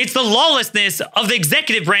 It's the lawlessness of the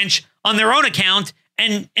executive branch on their own account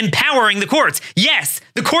and empowering the courts. Yes,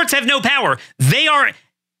 the courts have no power. They are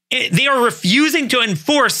refusing to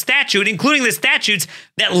enforce statute, including the statutes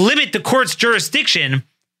that limit the court's jurisdiction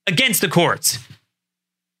against the courts.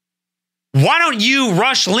 Why don't you,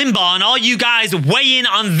 Rush Limbaugh, and all you guys weigh in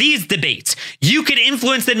on these debates? You could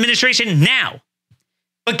influence the administration now.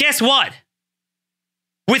 But guess what?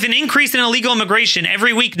 With an increase in illegal immigration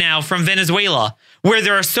every week now from Venezuela, where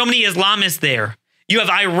there are so many Islamists there, you have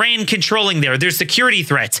Iran controlling there. There's security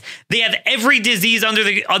threats. They have every disease under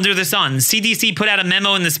the sun. CDC put out a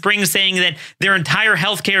memo in the spring saying that their entire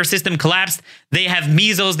healthcare system collapsed. They have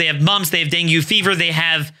measles, they have mumps, they have dengue fever, they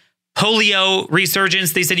have polio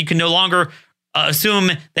resurgence. They said you can no longer assume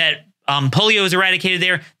that polio is eradicated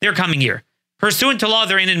there. They're coming here. Pursuant to law,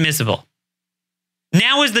 they're inadmissible.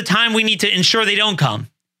 Now is the time we need to ensure they don't come.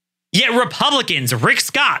 Yet Republicans, Rick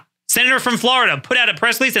Scott, senator from Florida, put out a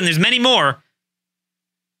press release, and there's many more,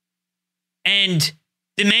 and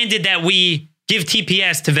demanded that we give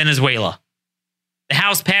TPS to Venezuela. The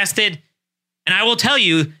House passed it. And I will tell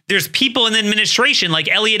you, there's people in the administration like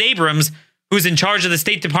Elliot Abrams, who's in charge of the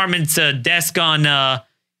State Department's desk on,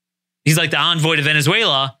 he's like the envoy to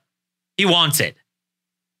Venezuela. He wants it.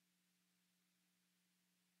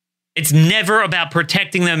 It's never about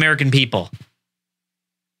protecting the American people.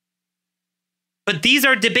 But these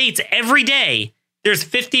are debates every day. There's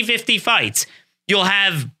 50-50 fights. You'll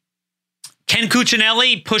have Ken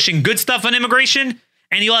Cuccinelli pushing good stuff on immigration,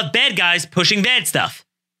 and you'll have bad guys pushing bad stuff.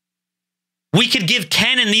 We could give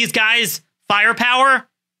Ken and these guys firepower,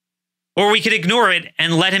 or we could ignore it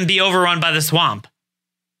and let him be overrun by the swamp.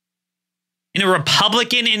 In a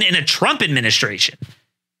Republican, in a Trump administration.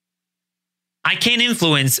 I can't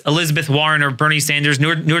influence Elizabeth Warren or Bernie Sanders,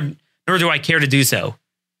 nor do I care to do so.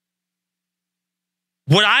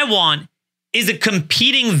 What I want is a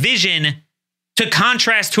competing vision to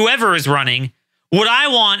contrast whoever is running. What I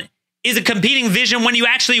want is a competing vision when you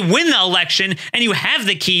actually win the election and you have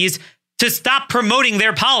the keys to stop promoting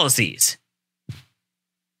their policies.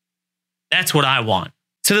 That's what I want.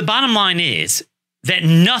 So the bottom line is that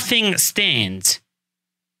nothing stands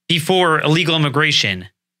before illegal immigration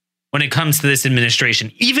when it comes to this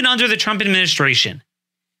administration. Even under the Trump administration,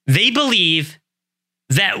 they believe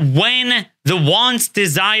that when the wants,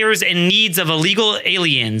 desires, and needs of illegal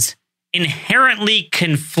aliens inherently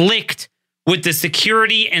conflict with the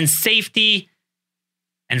security and safety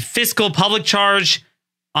and fiscal public charge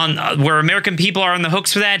on where American people are on the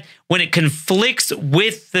hooks for that, when it conflicts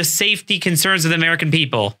with the safety concerns of the American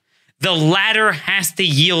people, the latter has to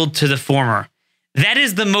yield to the former. That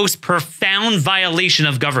is the most profound violation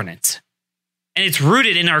of governance. And it's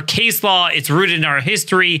rooted in our case law. It's rooted in our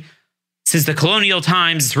history since the colonial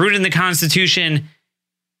times. It's rooted in the Constitution.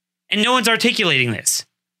 And no one's articulating this.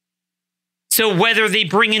 So whether they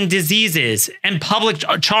bring in diseases and public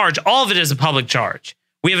charge, all of it is a public charge.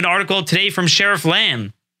 We have an article today from Sheriff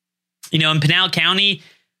Lamb, in Pinal County,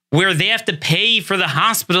 where they have to pay for the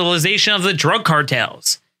hospitalization of the drug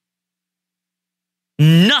cartels.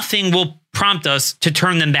 Nothing will prompt us to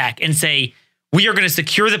turn them back and say, we are going to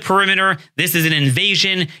secure the perimeter. This is an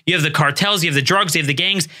invasion. You have the cartels, you have the drugs, you have the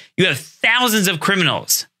gangs. You have thousands of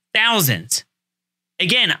criminals. Thousands.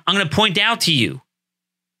 Again, I'm going to point out to you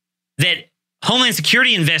that Homeland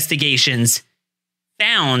Security investigations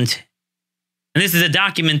found, and this is a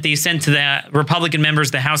document they sent to the Republican members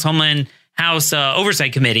of the House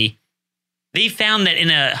Oversight Committee, they found that in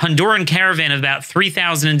a Honduran caravan of about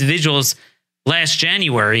 3,000 individuals last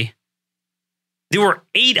January, there were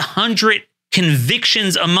 800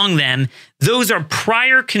 convictions among them. Those are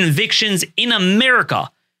prior convictions in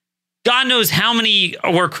America. God knows how many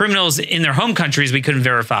were criminals in their home countries we couldn't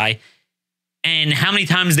verify, and how many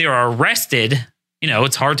times they were arrested.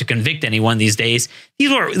 It's hard to convict anyone these days.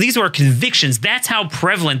 These were convictions. That's how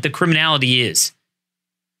prevalent the criminality is.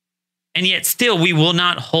 And yet still, we will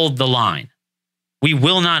not hold the line. We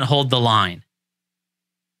will not hold the line.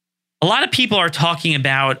 A lot of people are talking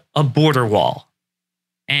about a border wall.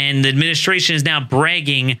 And the administration is now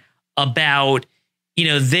bragging about,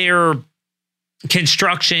 their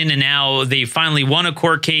construction. And now they finally won a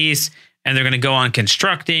court case and they're going to go on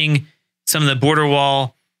constructing some of the border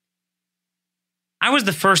wall. I was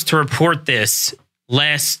the first to report this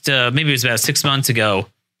maybe it was about 6 months ago.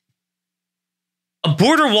 A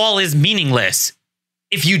border wall is meaningless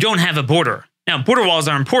if you don't have a border. Now, border walls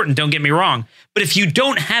are important, don't get me wrong. But if you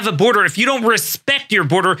don't have a border, if you don't respect your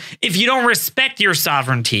border, if you don't respect your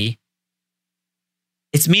sovereignty,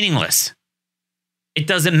 it's meaningless. It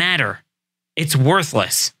doesn't matter. It's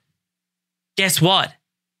worthless. Guess what?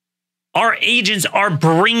 Our agents are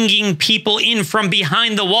bringing people in from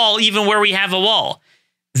behind the wall, even where we have a wall.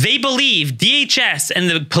 They believe, DHS and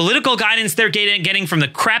the political guidance they're getting from the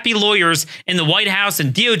crappy lawyers in the White House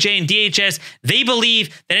and DOJ and DHS, they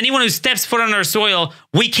believe that anyone who steps foot on our soil,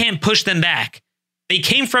 we can't push them back. They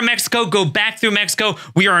came from Mexico, go back through Mexico.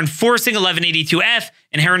 We are enforcing 1182F,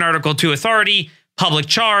 inherent Article 2 authority, public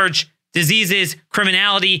charge, diseases,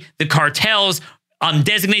 criminality, the cartels,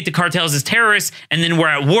 designate the cartels as terrorists, and then we're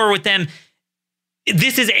at war with them.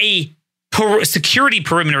 This is a security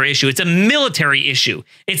perimeter issue. It's a military issue.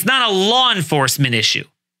 It's not a law enforcement issue.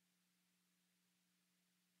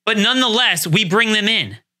 But nonetheless, we bring them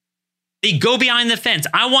in. They go behind the fence.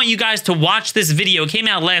 I want you guys to watch this video. It came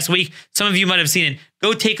out last week. Some of you might have seen it.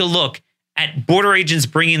 Go take a look at border agents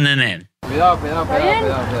bringing them in. Cuidado. No.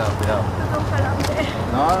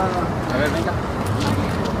 A ver, venga.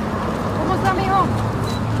 ¿Cómo está, mijo?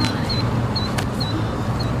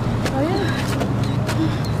 ¿Está bien?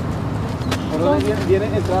 ¿Por dónde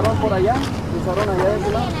vienen? ¿Entraron por allá? ¿Entraron allá de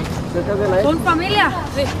ese lado? ¿Cerca de la E? ¿Son familia?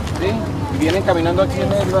 Sí. Sí. ¿Vienen caminando aquí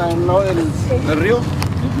en el lado del río?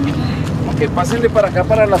 Ok, pásenle para acá,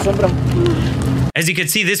 para la sombra. As you can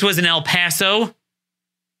see, this was in El Paso.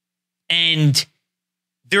 And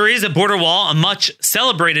there is a border wall, a much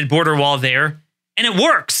celebrated border wall there. And it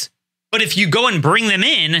works. But if you go and bring them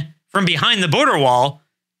in from behind the border wall,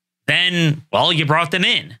 then, well, you brought them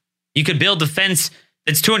in. You could build a fence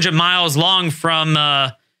that's 200 miles long from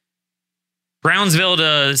Brownsville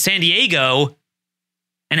to San Diego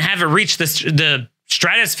and have it reach the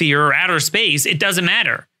stratosphere or outer space. It doesn't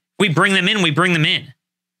matter. We bring them in, we bring them in.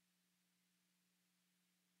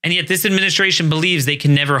 And yet this administration believes they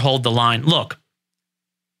can never hold the line. Look,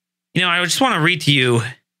 I just want to read to you.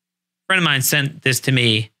 A friend of mine sent this to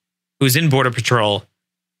me, who's in Border Patrol.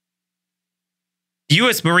 The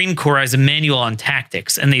U.S. Marine Corps has a manual on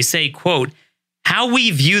tactics, and they say, quote, how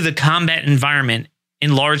we view the combat environment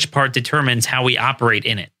in large part determines how we operate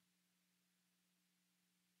in it.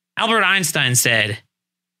 Albert Einstein said,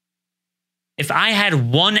 if I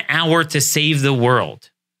had 1 hour to save the world,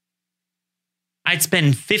 I'd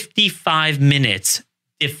spend 55 minutes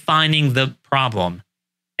defining the problem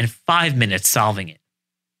and 5 minutes solving it.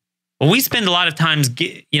 Well, we spend a lot of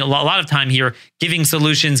time here giving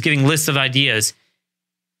solutions, giving lists of ideas.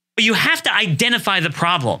 But you have to identify the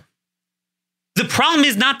problem. The problem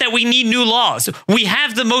is not that we need new laws. We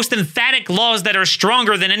have the most emphatic laws that are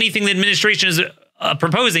stronger than anything the administration is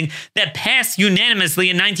proposing that passed unanimously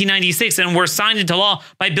in 1996 and were signed into law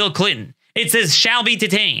by Bill Clinton. It says shall be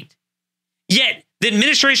detained. Yet The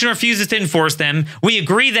administration refuses to enforce them. We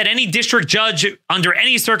agree that any district judge under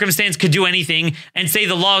any circumstance could do anything and say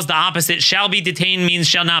the law is the opposite. Shall be detained means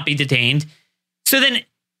shall not be detained. So then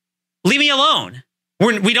leave me alone.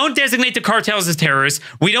 We don't designate the cartels as terrorists.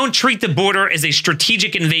 We don't treat the border as a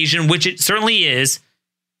strategic invasion, which it certainly is.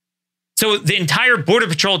 So the entire Border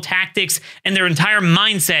Patrol tactics and their entire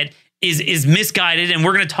mindset is misguided. And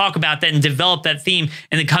we're going to talk about that and develop that theme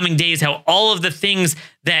in the coming days, how all of the things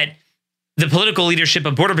that the political leadership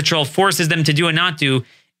of Border Patrol forces them to do and not do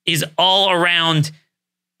is all around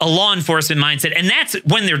a law enforcement mindset. And that's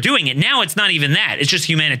when they're doing it. Now it's not even that. It's just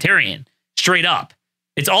humanitarian, straight up.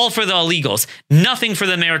 It's all for the illegals, nothing for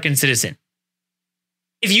the American citizen.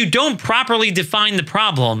 If you don't properly define the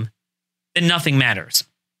problem, then nothing matters.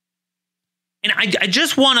 And I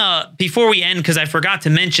just want to, before we end, because I forgot to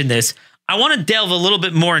mention this, I want to delve a little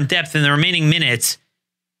bit more in depth in the remaining minutes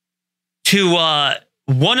to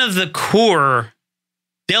one of the core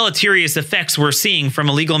deleterious effects we're seeing from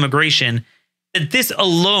illegal immigration, that this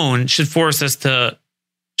alone should force us to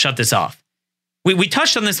shut this off. We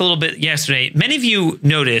touched on this a little bit yesterday. Many of you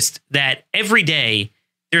noticed that every day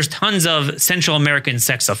there's tons of Central American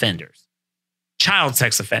sex offenders, child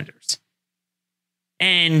sex offenders.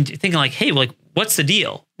 And you're thinking like, hey, like, what's the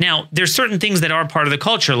deal? Now, there's certain things that are part of the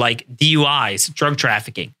culture, like DUIs, drug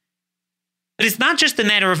trafficking. But it's not just a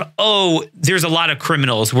matter of, oh, there's a lot of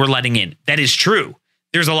criminals we're letting in. That is true.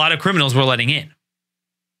 There's a lot of criminals we're letting in.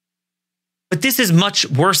 But this is much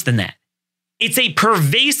worse than that. It's a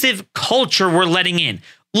pervasive culture we're letting in.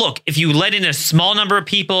 Look, if you let in a small number of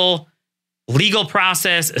people, legal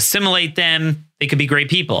process, assimilate them, they could be great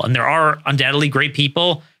people. And there are undoubtedly great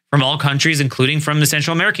people from all countries, including from the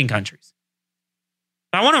Central American countries.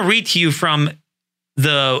 But I want to read to you from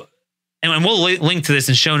and we'll link to this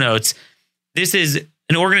in show notes. This is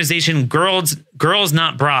an organization, Girls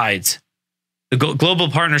Not Brides, the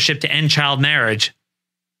Global Partnership to End Child Marriage.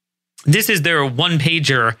 This is their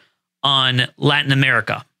one-pager on Latin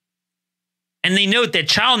America. And they note that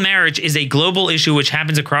child marriage is a global issue which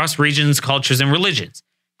happens across regions, cultures, and religions.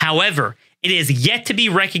 However, it is yet to be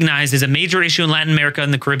recognized as a major issue in Latin America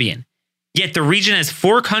and the Caribbean. Yet the region has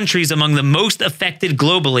 4 countries among the most affected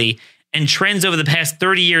globally, and trends over the past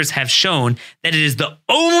 30 years have shown that it is the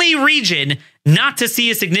only region not to see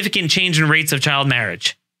a significant change in rates of child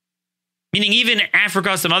marriage. Meaning even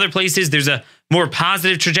Africa, some other places, there's a more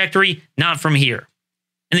positive trajectory, not from here.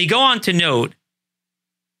 And they go on to note,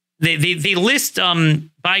 they list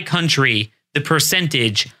by country the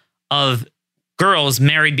percentage of girls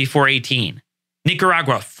married before 18.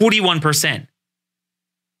 Nicaragua, 41%.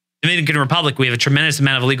 Dominican Republic, we have a tremendous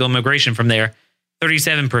amount of illegal immigration from there,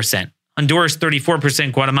 37%. Honduras,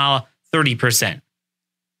 34%. Guatemala, 30%.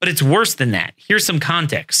 But it's worse than that. Here's some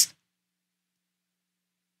context.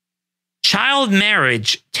 Child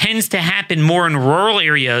marriage tends to happen more in rural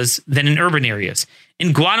areas than in urban areas.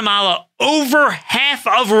 In Guatemala, over half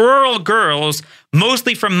of rural girls,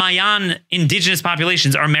 mostly from Mayan indigenous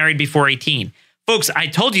populations, are married before 18. Folks, I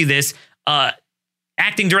told you this.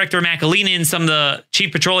 Acting Director Macalina and some of the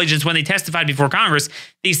chief patrol agents, when they testified before Congress,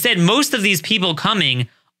 they said most of these people coming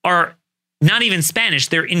are not even Spanish.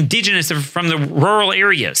 They're indigenous from the rural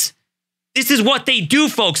areas. This is what they do,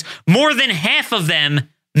 folks. More than half of them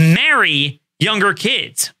marry younger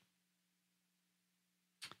kids.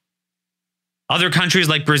 Other countries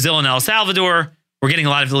like Brazil and El Salvador, we're getting a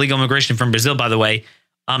lot of illegal immigration from Brazil, by the way.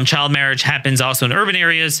 Child marriage happens also in urban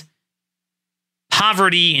areas.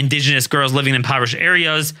 Poverty, indigenous girls living in impoverished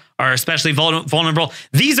areas are especially vulnerable.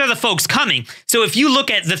 These are the folks coming. So if you look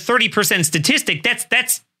at the 30% statistic,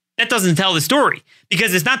 that doesn't tell the story,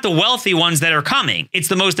 because it's not the wealthy ones that are coming. It's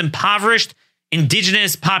the most impoverished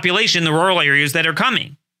indigenous population in the rural areas that are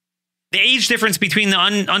coming. The age difference between the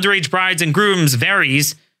underage brides and grooms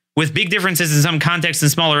varies, with big differences in some contexts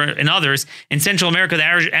and smaller in others. In Central America, the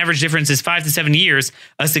average difference is 5 to 7 years,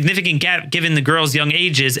 a significant gap given the girls' young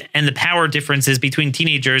ages and the power differences between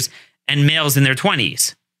teenagers and males in their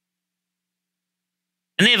 20s.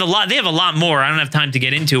 And they have a lot more I don't have time to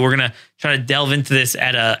get into. We're going to try to delve into this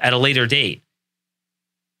at a later date.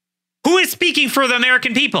 Who is speaking for the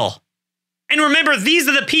American people? And remember, these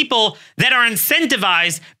are the people that are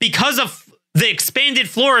incentivized because of the expanded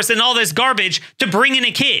Flores and all this garbage to bring in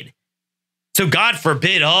a kid. So God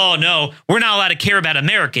forbid, oh no, we're not allowed to care about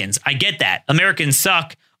Americans. I get that. Americans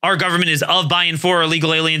suck. Our government is of, by, and for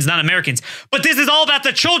illegal aliens, not Americans. But this is all about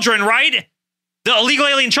the children, right? The illegal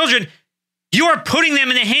alien children. You are putting them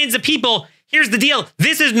in the hands of people. Here's the deal.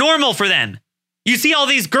 This is normal for them. You see all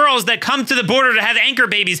these girls that come to the border to have anchor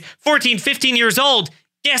babies, 14, 15 years old.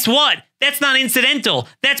 Guess what? That's not incidental.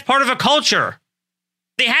 That's part of a culture.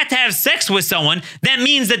 They had to have sex with someone. That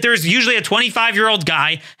means that there's usually a 25-year-old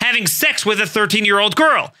guy having sex with a 13-year-old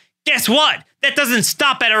girl. Guess what? That doesn't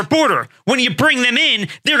stop at our border. When you bring them in,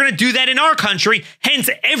 they're going to do that in our country. Hence,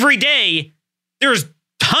 every day, there's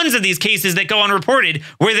tons of these cases that go unreported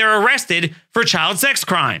where they're arrested for child sex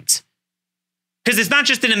crimes. Because it's not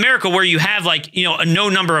just in America where you have a no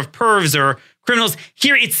number of pervs or criminals.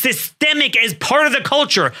 Here, it's systemic as part of the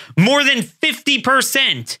culture. More than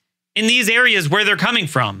 50% in these areas where they're coming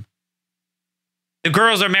from. The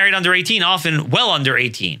girls are married under 18, often well under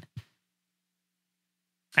 18.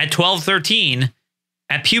 At 12, 13,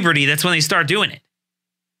 at puberty, that's when they start doing it.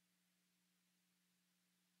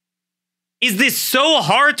 Is this so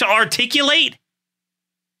hard to articulate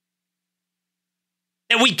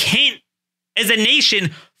that we can't, as a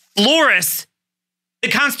nation, Flores, the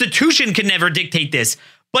Constitution could never dictate this,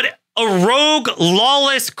 but a rogue,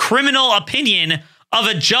 lawless, criminal opinion of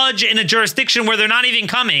a judge in a jurisdiction where they're not even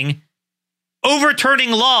coming,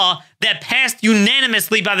 overturning law that passed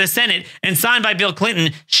unanimously by the Senate and signed by Bill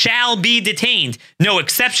Clinton, shall be detained. No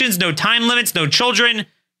exceptions, no time limits, no children.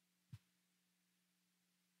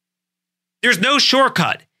 There's no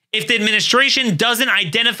shortcut. If the administration doesn't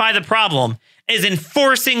identify the problem as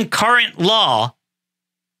enforcing current law,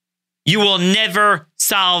 you will never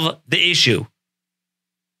solve the issue.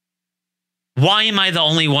 Why am I the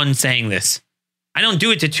only one saying this? I don't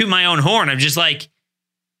do it to toot my own horn. I'm just like,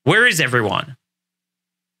 where is everyone?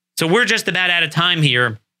 So we're just about out of time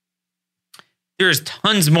here. There's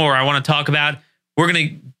tons more I want to talk about. We're going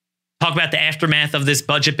to talk about the aftermath of this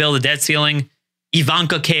budget bill, the debt ceiling,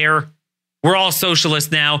 Ivanka care. We're all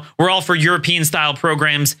socialists now. We're all for European-style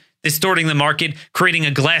programs, distorting the market, creating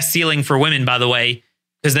a glass ceiling for women, by the way,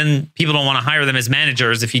 because then people don't want to hire them as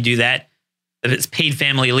managers if you do that. If it's paid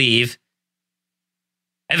family leave.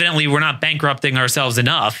 Evidently, we're not bankrupting ourselves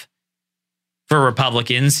enough for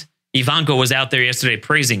Republicans. Ivanka was out there yesterday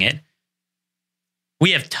praising it.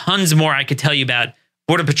 We have tons more I could tell you about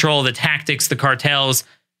Border Patrol, the tactics, the cartels,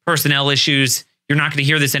 personnel issues. You're not going to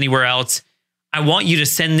hear this anywhere else. I want you to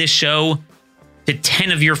send this show to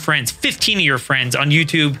 10 of your friends, 15 of your friends on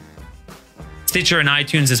YouTube, Stitcher, and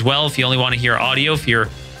iTunes as well. If you only want to hear audio, if you're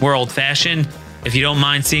more old-fashioned, if you don't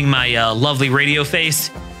mind seeing my lovely radio face,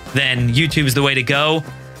 then YouTube's the way to go.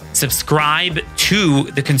 Subscribe to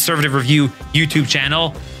the Conservative Review YouTube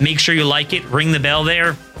channel. Make sure you like it. Ring the bell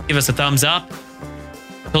there. Give us a thumbs up.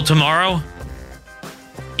 Till tomorrow,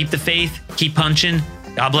 keep the faith, keep punching.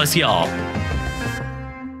 God bless y'all.